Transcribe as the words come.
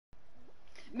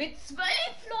Mit 12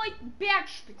 Leuten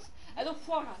Bergspitze. Also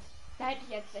Vorrat. Da hätte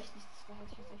ich jetzt echt nichts. Da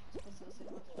hätte ich jetzt echt was Besseres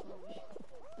gemacht, glaube ich.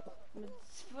 Mit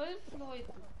 12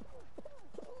 Leuten.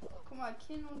 Guck mal,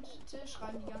 Kin und Till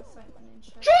schreiben die ganze Zeit in den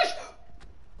Chat. Tschüss!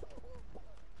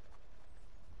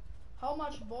 How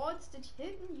much balls did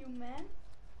Hilton, you man?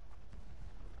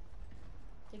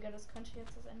 Digga, das könnte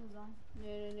jetzt das Ende sein.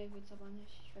 Nee, wird's aber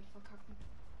nicht. Ich werde verkacken.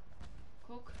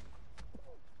 Guck.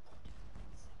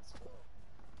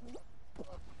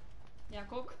 Ja,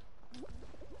 guck.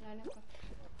 Ja, ne,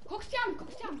 guck's dir an,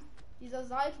 guck's dir an. Dieser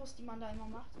Saltos, die man da immer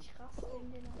macht, ich raste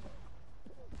in den.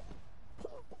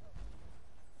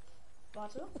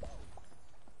 Warte.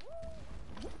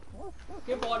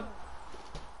 Gewonnen.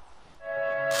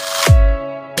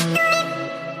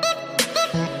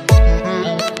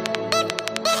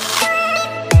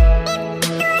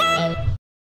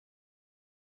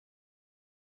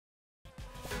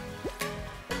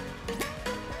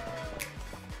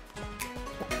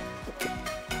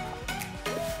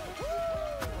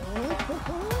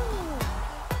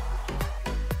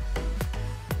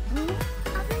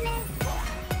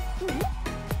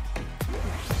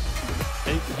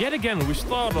 Yet again, we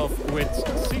start off with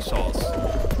seesaws.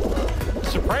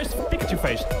 Surprised Pikachu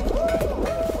face.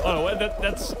 Oh, well,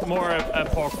 that's more a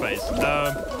pork face.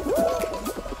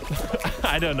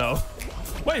 I don't know.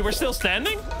 Wait, we're still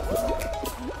standing?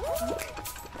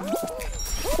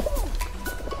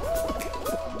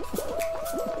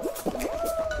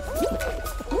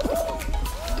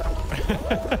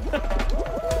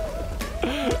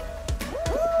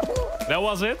 That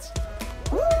was it?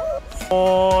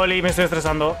 Oli, me estoy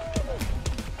estresando.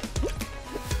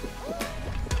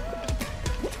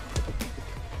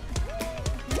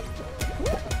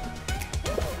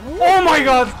 Oh my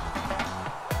god!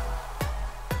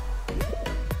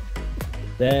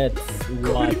 That's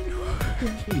what.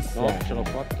 No, ce l'ho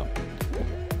fatta.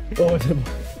 Oh,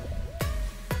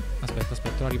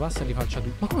 Aspetta, la ripassa e li faccia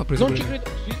tu. Ma come ha preso? Non ci credo.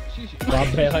 Sì.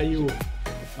 vabbè, aiuto.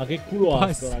 Ma che culo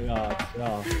ha sto ragazzo?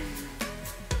 No.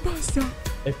 Basta.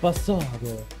 È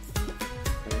passato.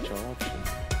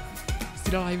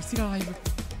 Stira live.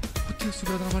 Oddio, ho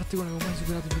superato una parte che non avevo mai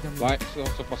superato in vita mia. Vai, sono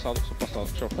passato. Ce l'ho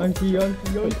fatta. Anch'io.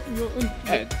 L'ho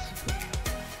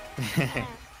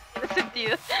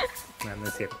sentito. No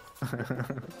es cierto.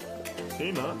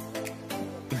 Sí, ¿no?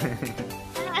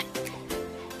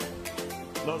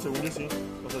 No, según yo sí.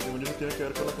 O sea, según yo sí tiene que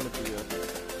ver con la conectividad.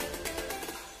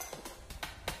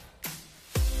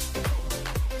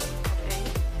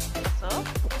 ¿Qué pasó?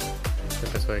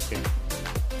 ¿Empezó de qué?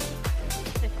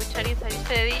 Escuchar y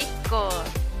salirse de Discord.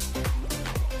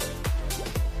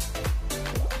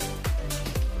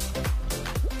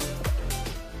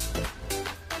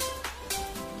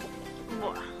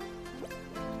 Buah.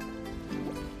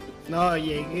 No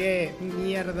llegué,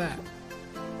 mierda.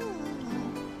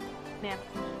 Mierda.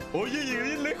 Oye, llegué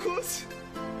bien lejos.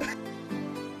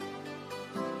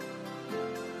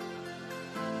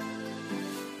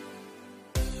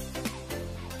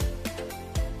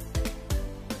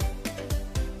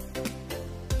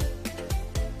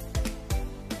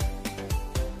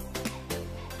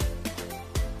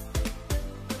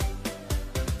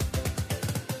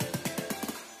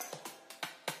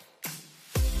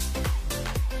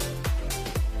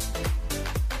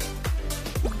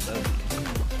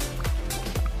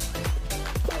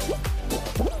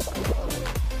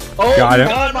 Oh, got it.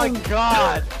 Oh my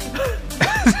god!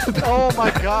 Oh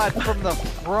my god, from the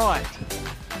front!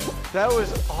 That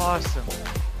was awesome.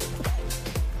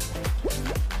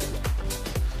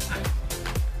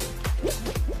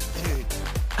 Dude,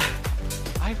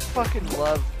 I fucking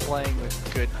love playing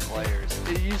with good players.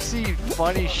 You see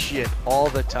funny shit all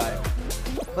the time.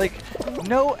 Like,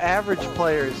 no average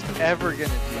player is ever gonna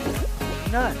do that.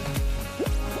 None.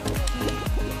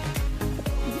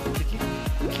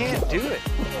 You can't do it.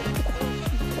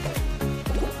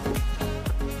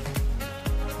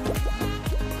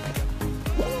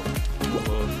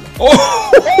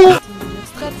 Oh!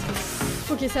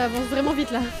 Ok, ça avance vraiment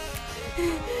vite là.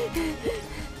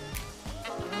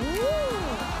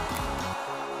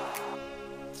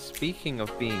 Speaking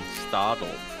of being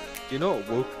startled, do you know what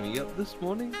woke me up this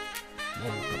morning?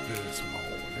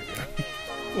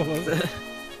 What was it?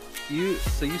 You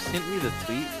sent me the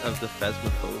tweet of the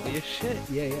phasmophobia shit?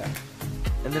 Yeah.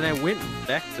 And then I went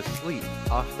back to sleep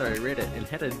after I read it and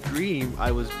had a dream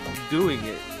I was doing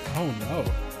it. Oh no.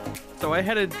 So I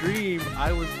had a dream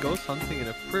I was ghost hunting in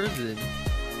a prison.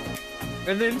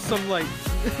 And then some like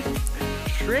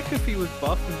Shrek, if he was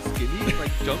buff and skinny,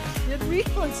 like jump scared me.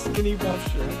 Like skinny buff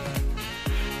Shrek.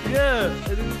 Yeah,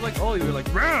 and it was like, oh, you were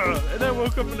like, rah! And I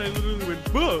woke up and I literally went,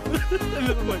 buh! And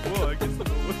then I'm like, whoa, I guess I'm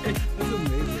awake. That's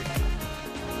amazing.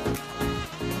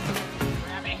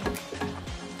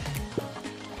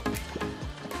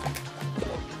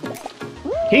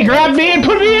 He grabbed me and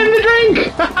put me in the drink!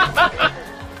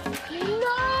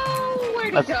 No!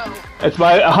 Where'd it go? It's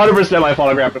 100% my fault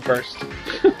I grabbed it first.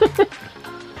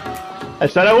 I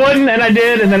said I wouldn't, and I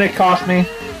did, and then it cost me.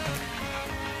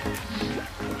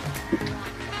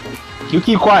 You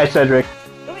keep quiet, Cedric.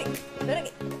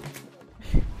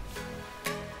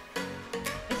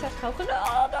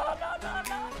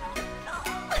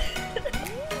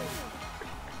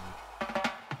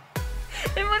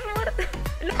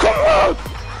 Come on!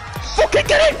 Fucking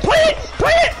get it! Play it!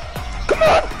 Play it! Come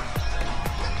on!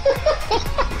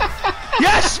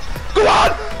 Yes! Go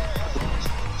on!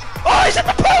 Oh, he's at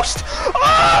the post!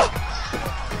 Oh!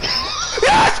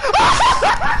 Yes!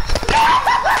 Yes!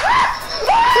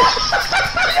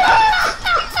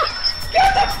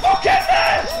 Get the fuck in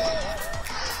there!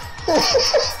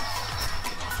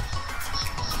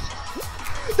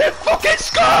 They fucking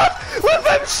scored with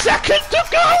 1 second to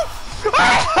go!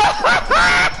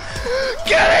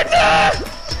 Get in there!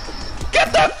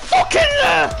 Get the fuck in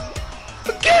there!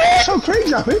 Get it! So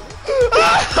crazy, I think.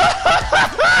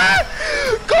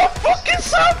 Go fucking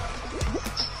son!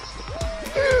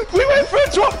 We went for a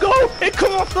drop goal! It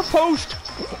come off the post!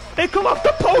 It come off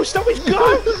the post and we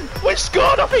scored! We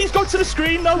scored! I think he's gone to the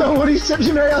screen now! No, what he's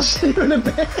touching me, I'll see you in a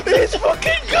bit. He's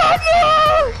fucking gone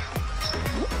now!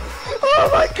 Oh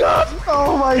my god!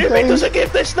 Oh my god! If he doesn't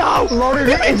give this now! Loaded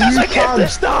If he doesn't give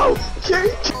this now!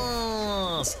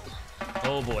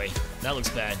 Oh boy, that looks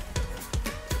bad.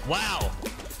 Wow!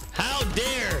 How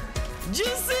dare! Did you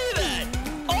see that?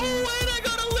 Oh, and I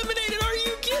got eliminated! Are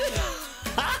you kidding?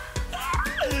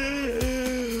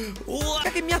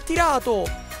 What? Che mi ha tirato!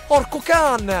 Porco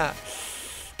can!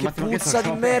 Che puzza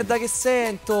di merda che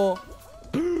sento!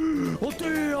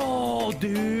 Oddio!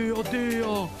 Oddio!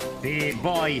 Oddio! Sì,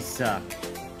 boys!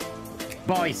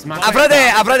 Boys, ma... A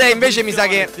frate invece mi sa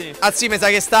che... Ah sì, mi sa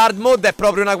che sta hard mode è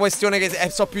proprio una questione che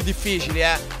so più difficili,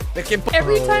 Perché un po'...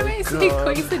 Every time I say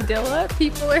Quesadilla,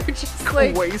 people are just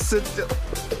like... Quesadilla.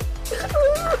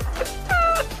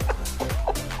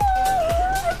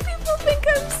 People think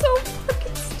I'm so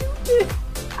fucking stupid.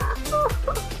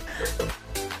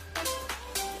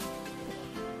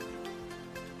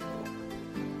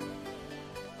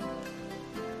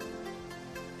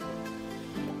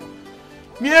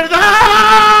 Mierda!